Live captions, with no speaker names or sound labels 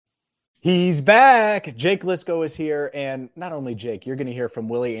He's back. Jake Lisco is here. And not only Jake, you're going to hear from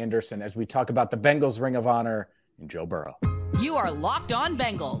Willie Anderson as we talk about the Bengals Ring of Honor and Joe Burrow. You are Locked On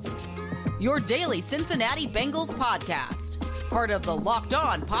Bengals, your daily Cincinnati Bengals podcast. Part of the Locked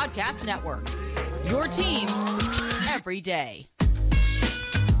On Podcast Network, your team every day.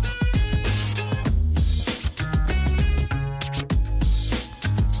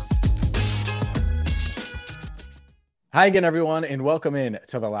 Hi again, everyone, and welcome in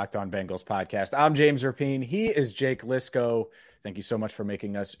to the Locked On Bengals podcast. I'm James Rapine. He is Jake Lisco. Thank you so much for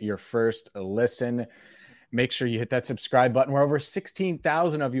making us your first listen. Make sure you hit that subscribe button. Where over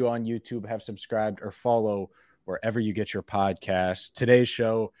 16,000 of you on YouTube have subscribed or follow wherever you get your podcasts. Today's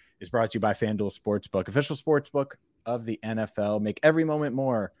show is brought to you by FanDuel Sportsbook, official sportsbook of the NFL. Make every moment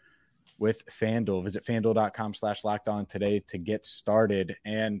more with FanDuel. Visit FanDuel.com/lockedon today to get started.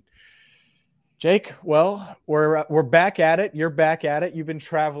 And Jake, well, we're back at it. You're back at it. You've been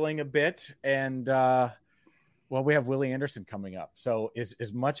traveling a bit, and we have Willie Anderson coming up. So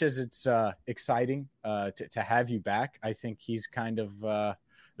as much as it's exciting to have you back, I think he's kind of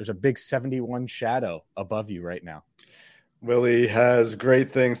there's a big 71 shadow above you right now. Willie has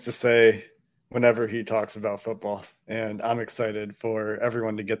great things to say whenever he talks about football, and I'm excited for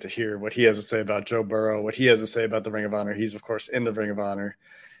everyone to get to hear what he has to say about Joe Burrow, what he has to say about the Ring of Honor. He's, of course, in the Ring of Honor.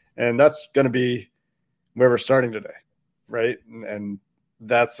 And that's going to be where we're starting today, right? And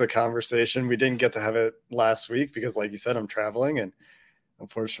that's the conversation. We didn't get to have it last week because, like you said, I'm traveling and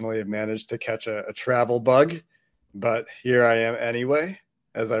unfortunately have managed to catch a travel bug. But here I am anyway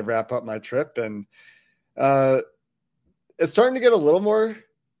as I wrap up my trip. And it's starting to get a little more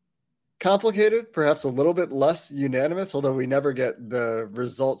complicated, perhaps a little bit less unanimous, although we never get the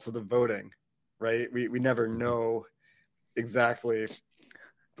results of the voting, right? We never know exactly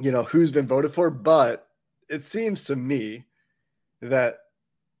who's been voted for, but it seems to me that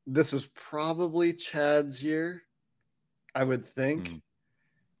this is probably Chad's year, I would think.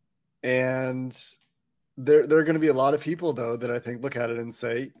 And there are going to be a lot of people, though, that I think look at it and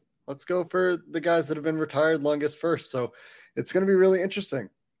say, let's go for the guys that have been retired longest first. So it's going to be really interesting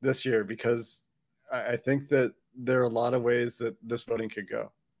this year because I think that there are a lot of ways that this voting could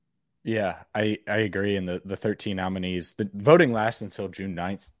go. Yeah, I agree. And the 13 nominees, the voting lasts until June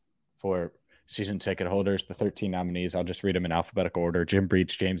 9th for season ticket holders. The 13 nominees, I'll just read them in alphabetical order: Jim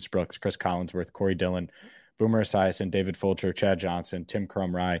Breach, James Brooks, Chris Collinsworth, Corey Dillon, Boomer Esiason, David Fulcher, Chad Johnson, Tim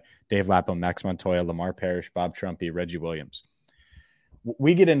Crumry, Dave Lapham, Max Montoya, Lamar Parrish, Bob Trumpy, Reggie Williams.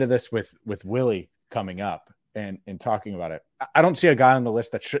 We get into this with Willie coming up and talking about it. I don't see a guy on the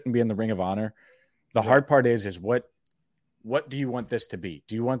list that shouldn't be in the Ring of Honor. The hard part is what do you want this to be?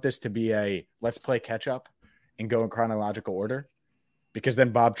 Do you want this to be a let's play catch up and go in chronological order? Because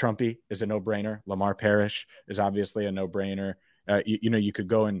then Bob Trumpy is a no-brainer. Lamar Parrish is obviously a no-brainer. You could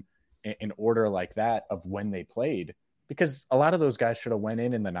go in order like that of when they played, because a lot of those guys should have went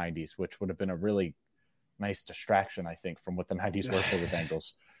in the 90s, which would have been a really nice distraction, I think, from what the 90s were for the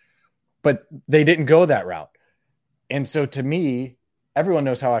Bengals. But they didn't go that route. And so to me, everyone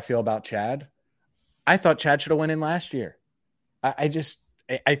knows how I feel about Chad. I thought Chad should have went in last year. I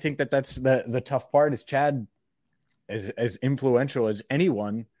think that's the tough part is Chad, as influential as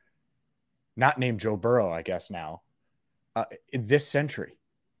anyone, not named Joe Burrow, I guess now, in this century.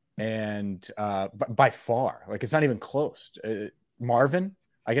 And by far, like it's not even close. Marvin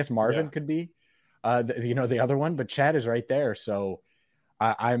could be, the other one, but Chad is right there. So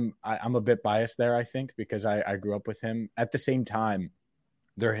I'm a bit biased there, I think, because I grew up with him. At the same time,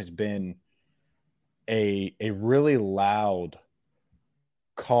 there has been a really loud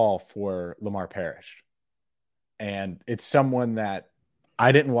call for Lamar Parrish. And it's someone that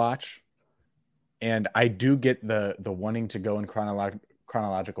I didn't watch. And I do get the wanting to go in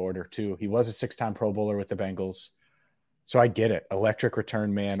chronological order too. He was a 6-time Pro Bowler with the Bengals. So I get it. Electric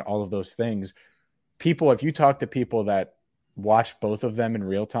return man, all of those things. People, if you talk to people that watch both of them in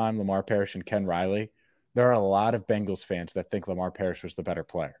real time, Lamar Parrish and Ken Riley, there are a lot of Bengals fans that think Lamar Parrish was the better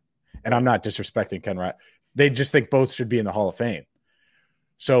player. And I'm not disrespecting Ken Riley. They just think both should be in the Hall of Fame.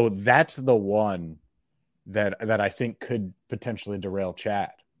 So that's the one that I think could potentially derail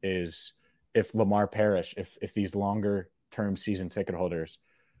Chad is if Lamar Parrish, if these longer term season ticket holders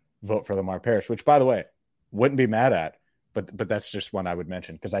vote for Lamar Parrish, which, by the way, wouldn't be mad at, but that's just one I would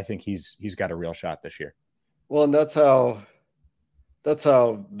mention because I think he's got a real shot this year. Well, and that's how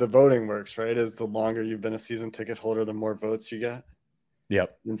the voting works, right? Is the longer you've been a season ticket holder, the more votes you get.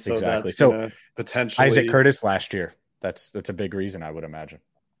 Yep, and so exactly. That's so potentially Isaac Curtis last year. That's a big reason, I would imagine.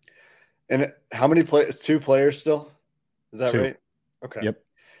 And how many players? 2 players still? Is that 2. right? Okay. Yep.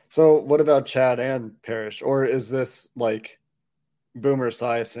 So what about Chad and Parrish? Or is this like Boomer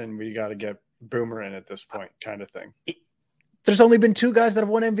Esiason, we got to get Boomer in at this point, kind of thing. There's only been 2 guys that have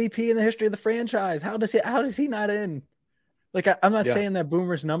won MVP in the history of the franchise. How does he not in? Like, I'm not saying that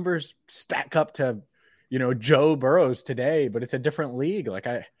Boomer's numbers stack up to, Joe Burrow's today, but it's a different league. Like,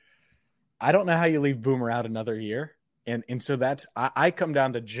 I don't know how you leave Boomer out another year. And so that's, I come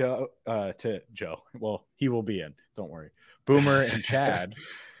down to Joe. Well, he will be in. Don't worry. Boomer and Chad.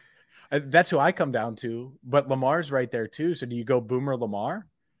 That's who I come down to. But Lamar's right there too. So do you go Boomer, Lamar?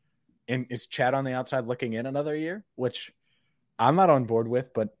 And is Chad on the outside looking in another year? Which I'm not on board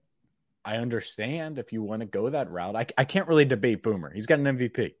with, but I understand if you want to go that route. I can't really debate Boomer. He's got an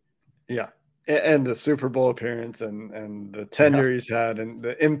MVP. Yeah. And the Super Bowl appearance and the tenure he's had and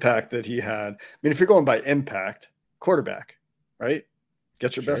the impact that he had. I mean, if you're going by impact, quarterback, right?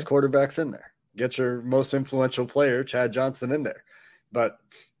 Get your best quarterbacks in there. Get your most influential player, Chad Johnson, in there. But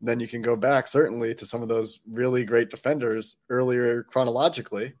then you can go back certainly to some of those really great defenders earlier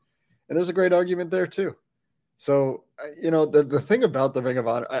chronologically. And there's a great argument there too. So, the thing about the Ring of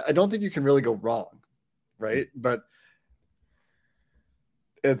Honor, I don't think you can really go wrong, right? But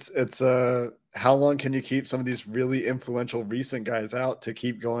it's how long can you keep some of these really influential recent guys out to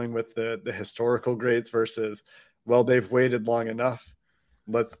keep going with the historical greats versus, well, they've waited long enough.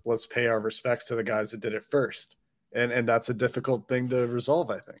 Let's pay our respects to the guys that did it first. And that's a difficult thing to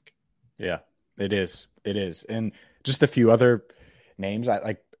resolve, I think. Yeah, it is. It is. And just a few other names, I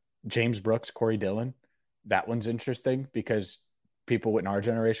like James Brooks, Corey Dillon. That one's interesting because people in our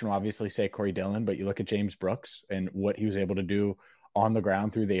generation will obviously say Corey Dillon, but you look at James Brooks and what he was able to do on the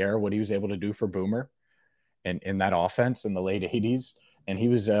ground through the air, what he was able to do for Boomer and in that offense in the late 80s. And he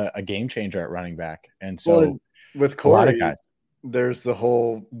was a game changer at running back. And so with Corey, there's the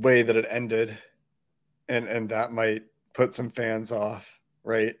whole way that it ended. And that might put some fans off,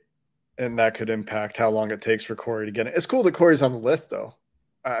 right? And that could impact how long it takes for Corey to get it. It's cool that Corey's on the list, though.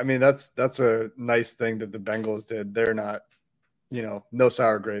 I mean, that's a nice thing that the Bengals did. They're not, no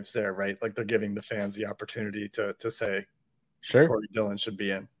sour grapes there, right? Like they're giving the fans the opportunity to say, sure, Corey Dillon should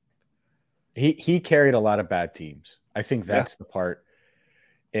be in. He carried a lot of bad teams. I think that's the part.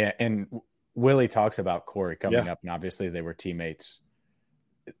 And Willie talks about Corey coming up, and obviously they were teammates.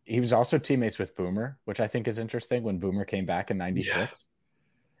 He was also teammates with Boomer, which I think is interesting when Boomer came back in 96.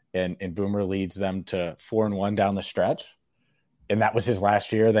 Yeah. And Boomer leads them to 4-1 down the stretch. And that was his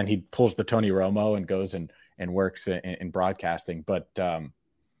last year. Then he pulls the Tony Romo and goes and works in broadcasting. But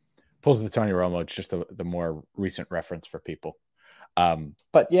pulls the Tony Romo. It's just the more recent reference for people.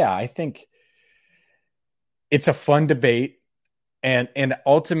 But yeah, I think it's a fun debate. And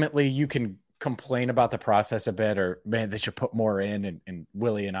ultimately you can complain about the process a bit, or man, they should put more in, and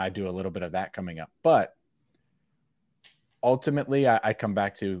Willie and I do a little bit of that coming up. But ultimately I come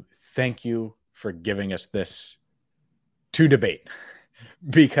back to thank you for giving us this to debate,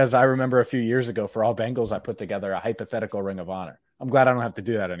 because I remember a few years ago for all Bengals, I put together a hypothetical Ring of Honor. I'm glad I don't have to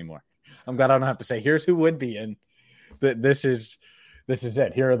do that anymore. I'm glad I don't have to say, here's who would be in. This is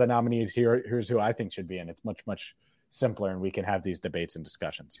it. Here are the nominees. Here's who I think should be in. It's much, much simpler, and we can have these debates and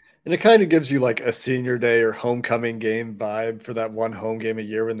discussions. And it kind of gives you like a senior day or homecoming game vibe for that one home game a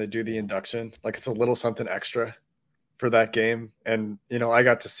year when they do the induction. Like it's a little something extra for that game. And, I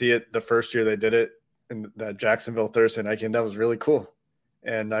got to see it the first year they did it in that Jacksonville Thursday night game. That was really cool.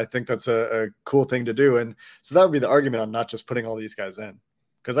 And I think that's a cool thing to do. And so that would be the argument on not just putting all these guys in.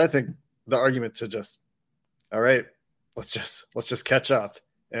 Because I think the argument to just, all right, let's just catch up.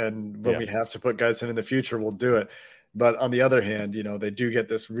 And when we have to put guys in the future, we'll do it. But on the other hand, they do get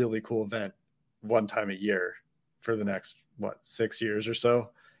this really cool event one time a year for the next, 6 years or so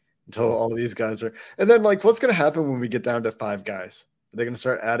until all of these guys are. And then like, what's going to happen when we get down to 5 guys? Are they going to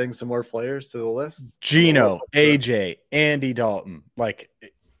start adding some more players to the list? Gino, AJ, Andy Dalton. Like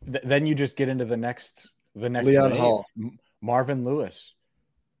then you just get into the next Leon Hall, Marvin Lewis.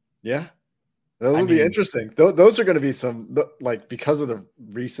 Yeah. That would be interesting. Those are going to be some, like, because of the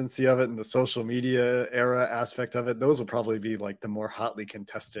recency of it and the social media era aspect of it, those will probably be like the more hotly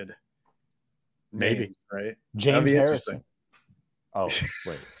contested names, right? James Harrison. Oh,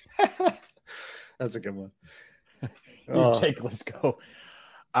 wait. That's a good one. Jake, let's go.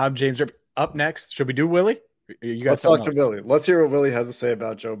 I'm James. Up next, should we do Willie? Let's talk to Willie. Let's hear what Willie has to say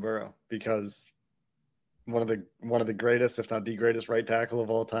about Joe Burrow, because one of the greatest, if not the greatest, right tackle of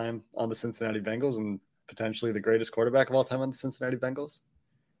all time on the Cincinnati Bengals, and potentially the greatest quarterback of all time on the Cincinnati Bengals.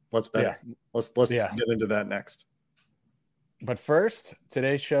 What's better? Yeah. Let's get into that next. But first,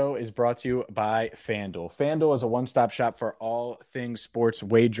 today's show is brought to you by FanDuel. FanDuel is a one-stop shop for all things sports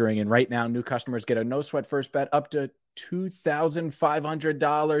wagering, and right now, new customers get a no-sweat first bet up to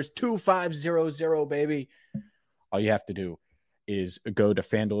 $2,500, 2500, baby. All you have to do is go to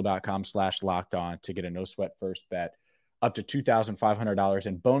fanduel.com/lockedon to get a no sweat first bet up to $2,500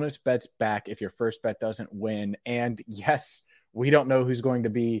 and bonus bets back if your first bet doesn't win. And yes, we don't know who's going to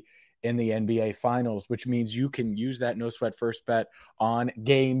be in the NBA Finals, which means you can use that no sweat first bet on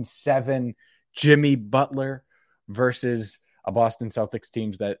Game 7, Jimmy Butler versus a Boston Celtics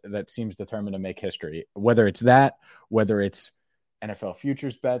team that seems determined to make history. Whether it's that, whether it's NFL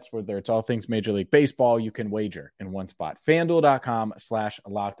futures bets, whether it's all things Major League Baseball, you can wager in one spot.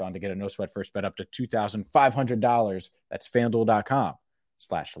 FanDuel.com/lockedon to get a no sweat first bet up to $2,500. That's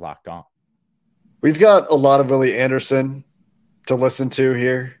FanDuel.com/lockedon. We've got a lot of Willie Anderson to listen to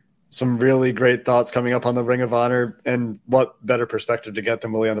here. Some really great thoughts coming up on the Ring of Honor, and what better perspective to get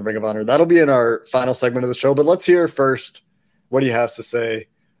than Willie on the Ring of Honor. That'll be in our final segment of the show, but let's hear first what he has to say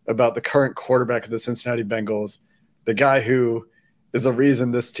about the current quarterback of the Cincinnati Bengals, the guy who is the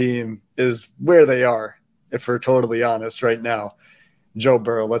reason this team is where they are, if we're totally honest right now, Joe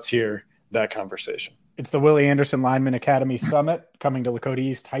Burrow. Let's hear that conversation. It's the Willie Anderson Lineman Academy Summit coming to Lakota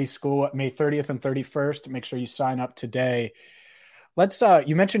East High School May 30th and 31st. Make sure you sign up today. Let's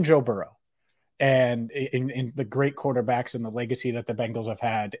you mentioned Joe Burrow and in the great quarterbacks and the legacy that the Bengals have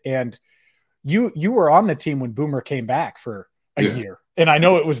had. And you were on the team when Boomer came back for a year. And I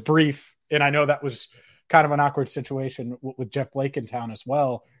know it was brief, and I know that was kind of an awkward situation with Jeff Blake in town as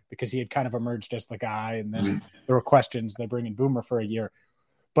well, because he had kind of emerged as the guy, and then there were questions. They bring in Boomer for a year.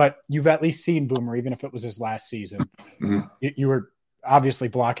 But you've at least seen Boomer, even if it was his last season. You were obviously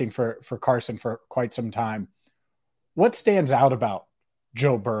blocking for Carson for quite some time. What stands out about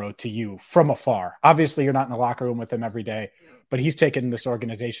Joe Burrow to you from afar? Obviously, you're not in the locker room with him every day, but he's taken this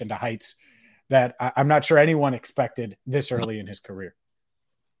organization to heights that I'm not sure anyone expected this early in his career.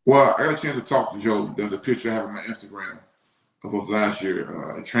 Well, I got a chance to talk to Joe. There's a picture I have on my Instagram of us last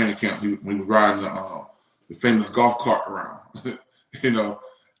year at training camp. He was riding the famous golf cart around, and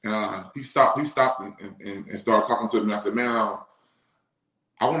he stopped and started talking to me. And I said, man,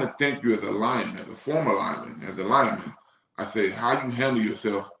 I want to thank you as a lineman, as a former lineman, as a lineman. I say, how you handle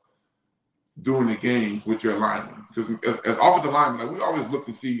yourself during the games with your linemen. Because as offensive linemen, we always look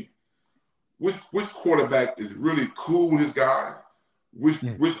to see which quarterback is really cool with his guys, which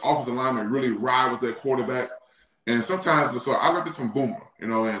offensive linemen really ride with their quarterback. And sometimes, so I got this from Boomer,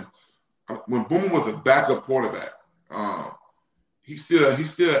 and when Boomer was a backup quarterback, he still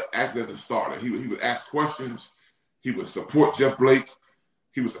acted as a starter. He would ask questions. He would support Jeff Blake.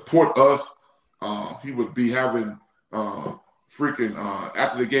 He would support us. He would be having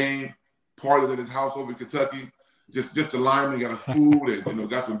after the game parties at his house over in Kentucky. Just the lineman got us food and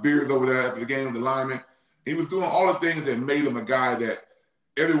got some beers over there after the game with the lineman. He was doing all the things that made him a guy that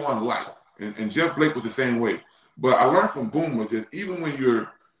everyone liked. And Jeff Blake was the same way. But I learned from Boomer that even when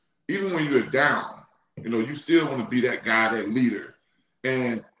you're down, you still want to be that guy, that leader.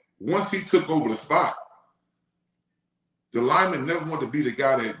 And once he took over the spot, the lineman never wanted to be the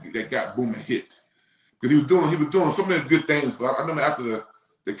guy that got Boomer hit. Because he was doing so many good things. So I remember after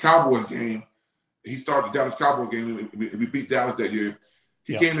the Cowboys game, he started the Dallas Cowboys game, and we beat Dallas that year.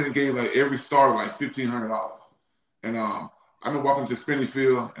 He came in and gave every starter $1,500. And I remember walking to Spinning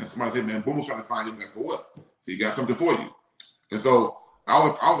Field, and somebody said, man, Boomer's trying to find him. Like, for what? So he got something for you. And so I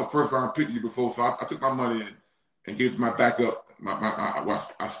was a first round pick the year before, so I took my money and gave it to my backup.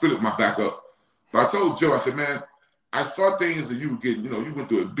 I split it with my backup. But I told Joe, I said, man, I saw things that you were getting, you went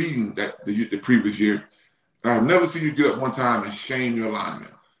through a beating the previous year. And I've never seen you get up one time and shame your lineman.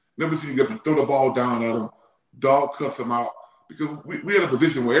 Never seen you get up and throw the ball down at them, dog cuss them out. Because we're in a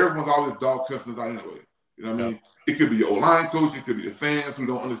position where everyone's always dog cussing us out anyway. You know what I mean? It could be your O-line coach. It could be the fans who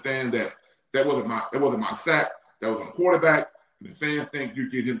don't understand that wasn't my sack. That was on the quarterback. And the fans think you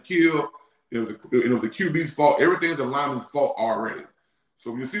get him killed. It was the QB's fault. Everything's the lineman's fault already.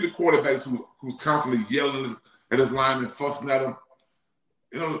 So when you see the quarterbacks who's constantly yelling at his lineman, fussing at him,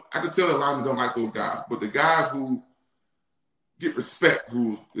 I can tell the linemen don't like those guys. But the guys who get respect,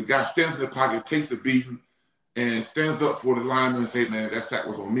 who the guy stands in the pocket, takes the beating, and stands up for the lineman and say, man, that sack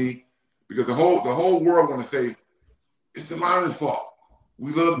was on me. Because the whole world want to say, it's the lineman's fault.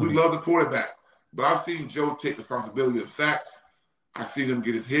 We love the quarterback. But I've seen Joe take responsibility of sacks. I've seen him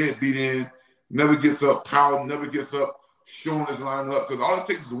get his head beat in, never gets up pouting, never gets up showing his lineman up. Because all it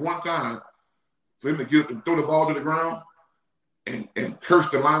takes is one time for him to get up and throw the ball to the ground and curse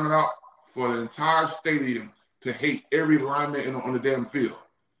the lineman out for the entire stadium to hate every lineman on the damn field.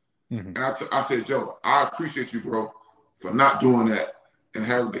 Mm-hmm. And I said, Joe, I appreciate you, bro, for not doing that and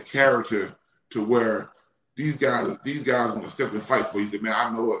having the character to where these guys want to step and fight for you. He said, man,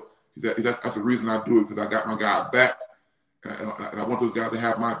 I know it. He said, that's the reason I do it, because I got my guys back, and I want those guys to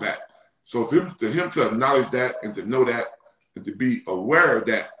have my back. So for him to acknowledge that and to know that and to be aware of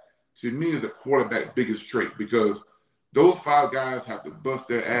that, to me, is a quarterback's biggest trait, because those 5 guys have to bust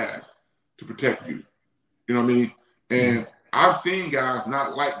their ass to protect you. You know what I mean? And I've seen guys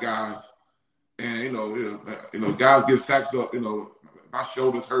not like guys, and guys give sacks up. My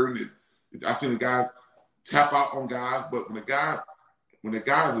shoulder's hurting. I've seen the guys tap out on guys, but when the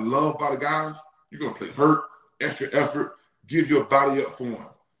guys are loved by the guys, you're gonna play hurt, extra effort, give your body up for them.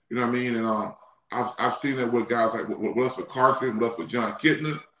 You know what I mean? And I've seen that with guys like with us with Carson, with us with John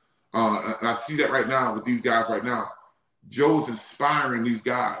Kitna, and I see that right now with these guys right now. Joe's inspiring these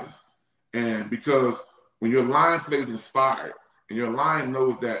guys, and because when your line plays inspired and your line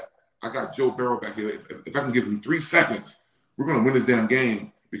knows that I got Joe Burrow back here, if I can give him 3 seconds, we're going to win this damn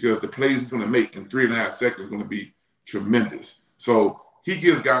game, because the plays he's going to make in 3.5 seconds is going to be tremendous. So he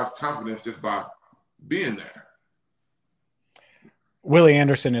gives guys confidence just by being there. Willie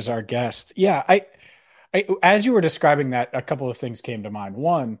Anderson is our guest. Yeah, I as you were describing that, a couple of things came to mind.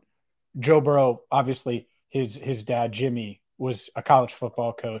 One, Joe Burrow, obviously his dad, Jimmy, was a college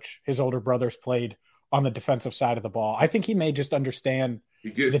football coach. His older brothers played on the defensive side of the ball. I think he may just understand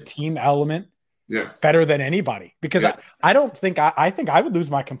the team element better than anybody, because I don't think I think I would lose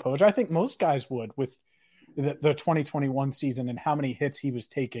my composure. I think most guys would with the 2021 season and how many hits he was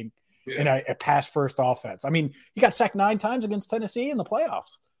taking in a pass first offense. I mean, he got sacked 9 times against Tennessee in the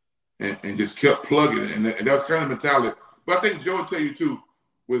playoffs. And just kept plugging it. And that was kind of mentality. But I think Joe will tell you too,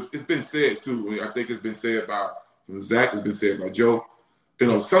 it's been said too. I think it's been said from Zach, it's been said by Joe.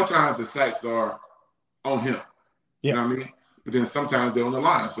 Sometimes the sacks are on him. You know what I mean? But then sometimes they're on the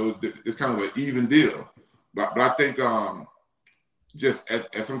line. So it's kind of an even deal. But I think just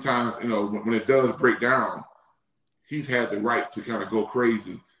at sometimes, when it does break down, he's had the right to kind of go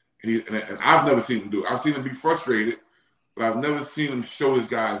crazy. And I've never seen him do it. I've seen him be frustrated, but I've never seen him show his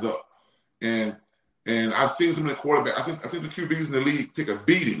guys up. And I've seen some of the quarterbacks, I think the QBs in the league take a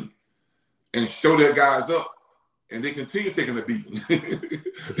beating and show their guys up, and they continue taking a beating.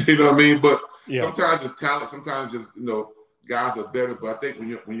 You know what I mean? But sometimes it's talent, sometimes just, guys are better. But I think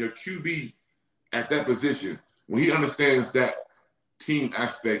when your QB at that position, when he understands that team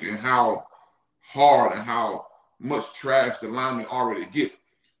aspect and how hard and how much trash the linemen already get,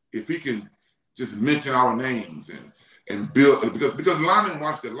 if he can just mention our names and build, because linemen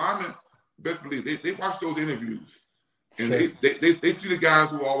watch the linemen, best believe they watch those interviews, and they see the guys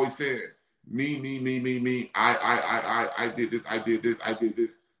who always said me, I did this, I did this, I did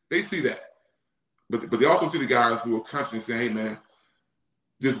this. They see that, but they also see the guys who are constantly saying, hey man,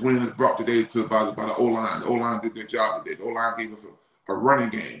 this win is brought today by the O-line. The O-line did their job today. The O-line gave us a running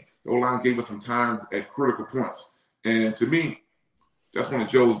game. The O-line gave us some time at critical points. And to me, that's one of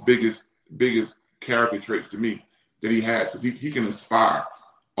Joe's biggest character traits to me that he has, because he can inspire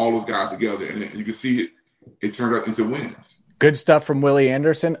all those guys together, and you can see it turns out into wins. Good stuff from Willie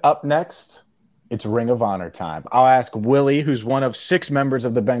Anderson. Up next, it's Ring of Honor time. I'll ask Willie, who's one of 6 members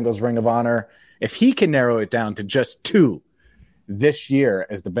of the Bengals Ring of Honor, if he can narrow it down to just 2 this year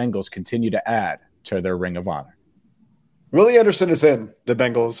as the Bengals continue to add to their Ring of Honor. Willie Anderson is in the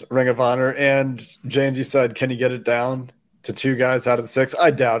Bengals Ring of Honor, and James, you said, can you get it down to 2 guys out of the 6?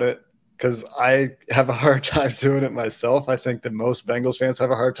 I doubt it, because I have a hard time doing it myself. I think that most Bengals fans have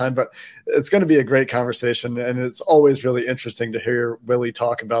a hard time, but it's going to be a great conversation, and it's always really interesting to hear Willie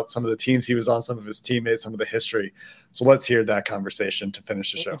talk about some of the teams he was on, some of his teammates, some of the history. So let's hear that conversation to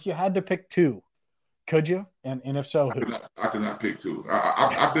finish the show. If you had to pick 2, could you? And if so, who? I could not pick 2.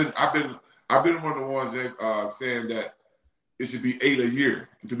 I've been one of the ones that saying that it should be 8 a year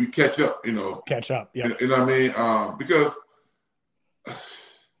until we catch up. Catch up. Yeah. You know what I mean? Because,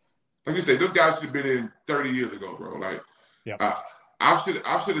 like you said, those guys should have been in 30 years ago, bro. Like, I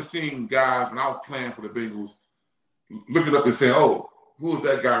should have seen guys when I was playing for the Bengals looking up and saying, "Oh, who is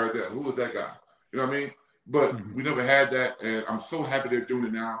that guy right there? Who is that guy?" You know what I mean? But we never had that, and I'm so happy they're doing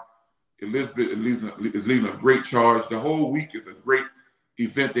it now. Elizabeth is leading a great charge. The whole week is a great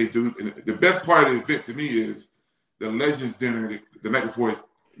event they do. And the best part of the event to me is the Legends Dinner the night before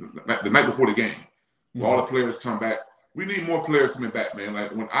the game, where all the players come back. We need more players coming back, man.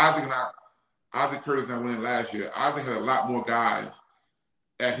 Like when Isaac Curtis and I went in last year, Isaac had a lot more guys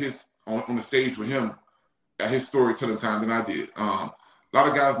on the stage with him at his storytelling time than I did. A lot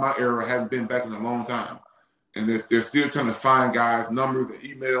of guys my era haven't been back in a long time, and they're still trying to find guys' numbers and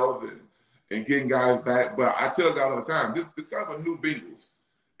emails and getting guys back. But I tell guys all the time, this is kind of a new Bengals.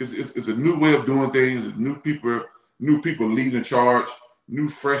 It's a new way of doing things. It's new people leading the charge, new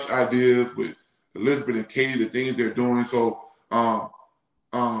fresh ideas with Elizabeth and Katie, the things they're doing. So, but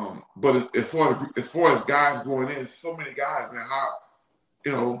as far as guys going in, so many guys, man.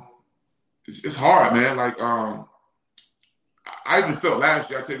 It's hard, man. Like I even felt last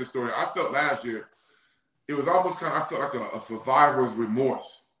year. I tell you the story. I felt last year. It was almost kind of. I felt like a survivor's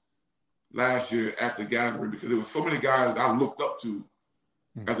remorse last year at the gathering because there were so many guys I looked up to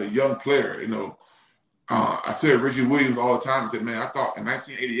as a young player. I tell Reggie Williams all the time. I said, man, I thought in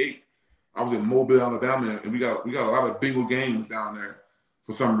 1988 I was in Mobile, Alabama, and we got a lot of Bengal games down there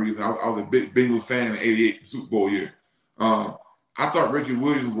for some reason. I was a big Bengals fan in '88 Super Bowl year. I thought Reggie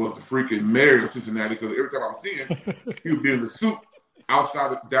Williams was the freaking mayor of Cincinnati because every time I was seeing him, he would be in the suit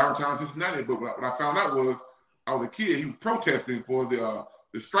outside of downtown Cincinnati. But what I found out was I was a kid. He was protesting for the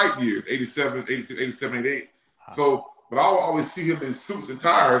strike years, 87, 86, 87, 88. So, but I would always see him in suits and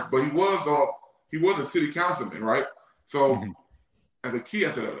ties, but he was a city councilman, right? So as a kid,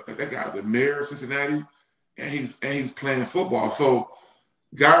 I said, that guy's the mayor of Cincinnati, and he's playing football. So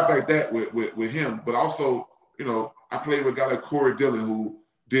guys like that with him, but also, I played with a guy like Corey Dillon who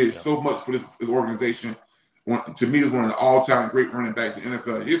did so much for this organization. To me, he's one of the all-time great running backs in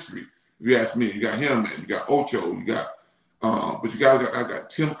NFL history. If you ask me, you got him, man. You got Ocho. You got, but you guys, I got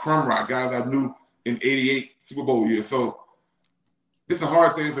Tim Crumrye, guys I knew in '88 Super Bowl year. So it's a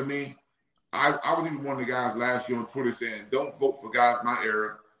hard thing for me. I was even one of the guys last year on Twitter saying, "Don't vote for guys my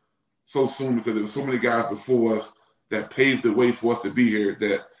era so soon," because there were so many guys before us that paved the way for us to be here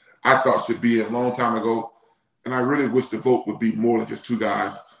that I thought should be here a long time ago. And I really wish the vote would be more than just two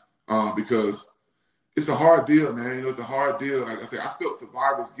guys because it's a hard deal, man. It's a hard deal. Like I said, I felt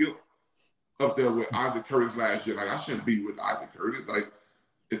survivor's guilt up there with Isaac Curtis last year. Like, I shouldn't be with Isaac Curtis. Like,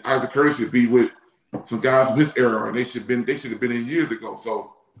 Isaac Curtis should be with some guys from his era, and they should have been in years ago.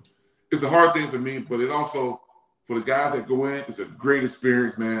 So it's a hard thing for me, but it also, for the guys that go in, it's a great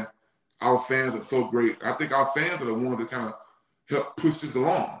experience, man. Our fans are so great. I think our fans are the ones that kind of help push this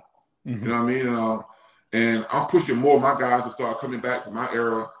along. You know what I mean? And I'm pushing more of my guys to start coming back from my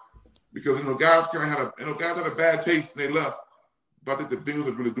era because, guys kind of had a bad taste and they left. But I think the Bengals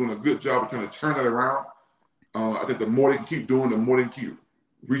are really doing a good job of trying to turn that around. I think the more they can keep doing, the more they can keep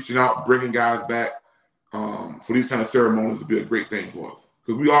reaching out, bringing guys back for these kind of ceremonies to be a great thing for us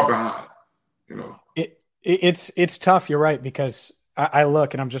because we are behind, It's tough. You're right, because I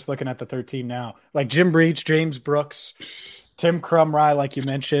look and I'm just looking at the 13 now. Like Jim Breach, James Brooks, Tim Crumrye, like you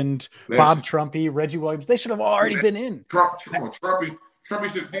mentioned, Bob Trumpy, Reggie Williams. They should have already been in. Trumpy,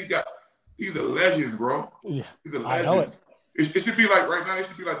 he's a legend, bro. Yeah, he's a legend. I know it. It should be like right now. It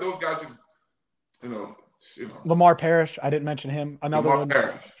should be like those guys just, Lamar Parrish. I didn't mention him. Another Lamar one.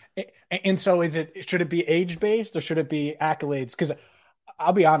 Parrish. And so should it be age based or should it be accolades? Because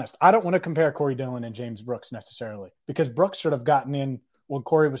I'll be honest, I don't want to compare Corey Dillon and James Brooks necessarily because Brooks should have gotten in when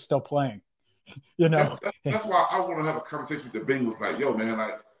Corey was still playing. That's why I want to have a conversation with the Bengals. Like, yo, man,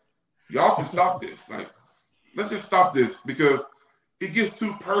 like, y'all can stop this. Like, let's just stop this because it gets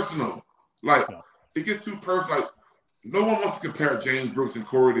too personal. Like, it gets too personal. Like, no one wants to compare James Brooks and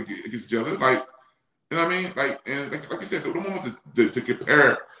Corey against each other. Like, you know what I mean? Like, and like I said, no one wants to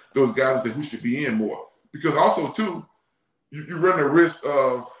compare those guys and say who should be in more. Because also, too, you run the risk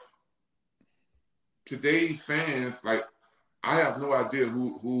of today's fans. Like, I have no idea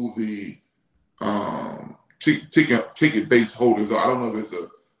who the ticket base holders are. I don't know if it's an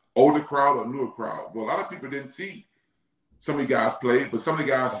older crowd or newer crowd. But a lot of people didn't see some of the guys play, but some of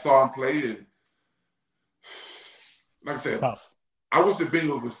the guys saw them play. And like I said, I wish the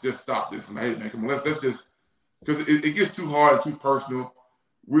Bengals would just stop this. And hey, man, come on, let's just, because it gets too hard and too personal.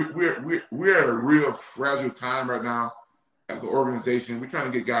 We're at a real fragile time right now as an organization. We're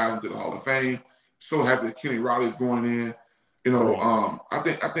trying to get guys into the Hall of Fame. So happy that Kenny Riley's going in. I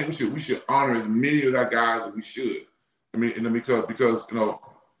think we should honor as many of our guys as we should. I mean, because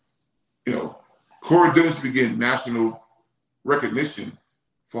Corey Dillon should be getting national recognition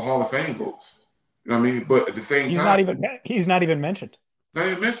for Hall of Fame votes. You know what I mean? But at the same time, he's not even mentioned. Not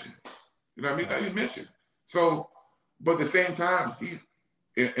even mentioned. You know what I mean? Not even mentioned. So, but at the same time,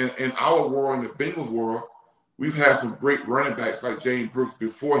 in our world, in the Bengals world, we've had some great running backs like James Brooks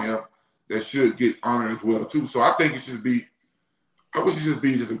before him that should get honored as well too. So I think it should be. I wish it just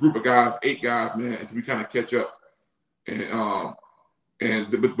be just a group of guys, 8 guys, man, until we kind of catch up. But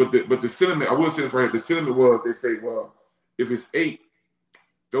the sentiment, I will say this right here, the sentiment was they say, well, if it's 8,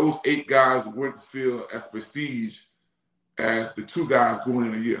 those 8 guys wouldn't feel as prestige as the 2 guys going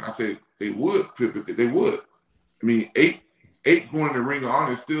in a year. And I said they would. They would. I mean, 8 going in the Ring of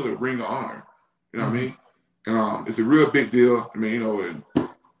Honor is still a Ring of Honor. You know what I mean? And it's a real big deal. I mean, and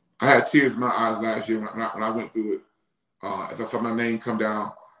I had tears in my eyes last year when I went through it. As I saw my name come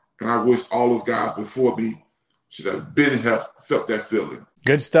down, and I wish all those guys before me should have felt that feeling.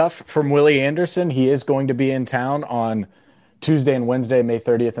 Good stuff from Willie Anderson. He is going to be in town on Tuesday and Wednesday, May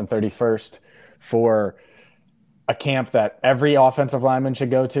 30th and 31st for a camp that every offensive lineman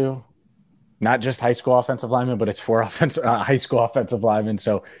should go to. Not just high school offensive linemen, but it's for high school offensive linemen.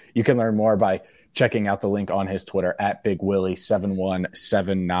 So you can learn more by checking out the link on his Twitter at Big Willie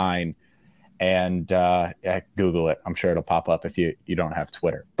 7179 and Google it. I'm sure it'll pop up if you don't have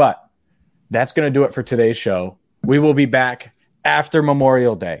Twitter. But that's going to do it for today's show. We will be back after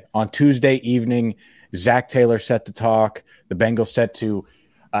Memorial Day on Tuesday evening. Zach Taylor set to talk. The Bengals set to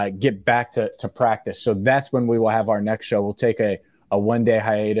get back to practice. So that's when we will have our next show. We'll take a one-day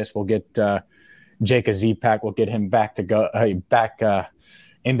hiatus. We'll get Jake Azeepak. We'll get him back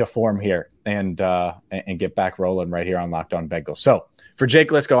into form here and get back rolling right here on Locked On Bengals. So for Jake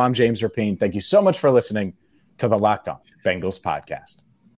Lisco, I'm James Rapien. Thank you so much for listening to the Locked On Bengals podcast.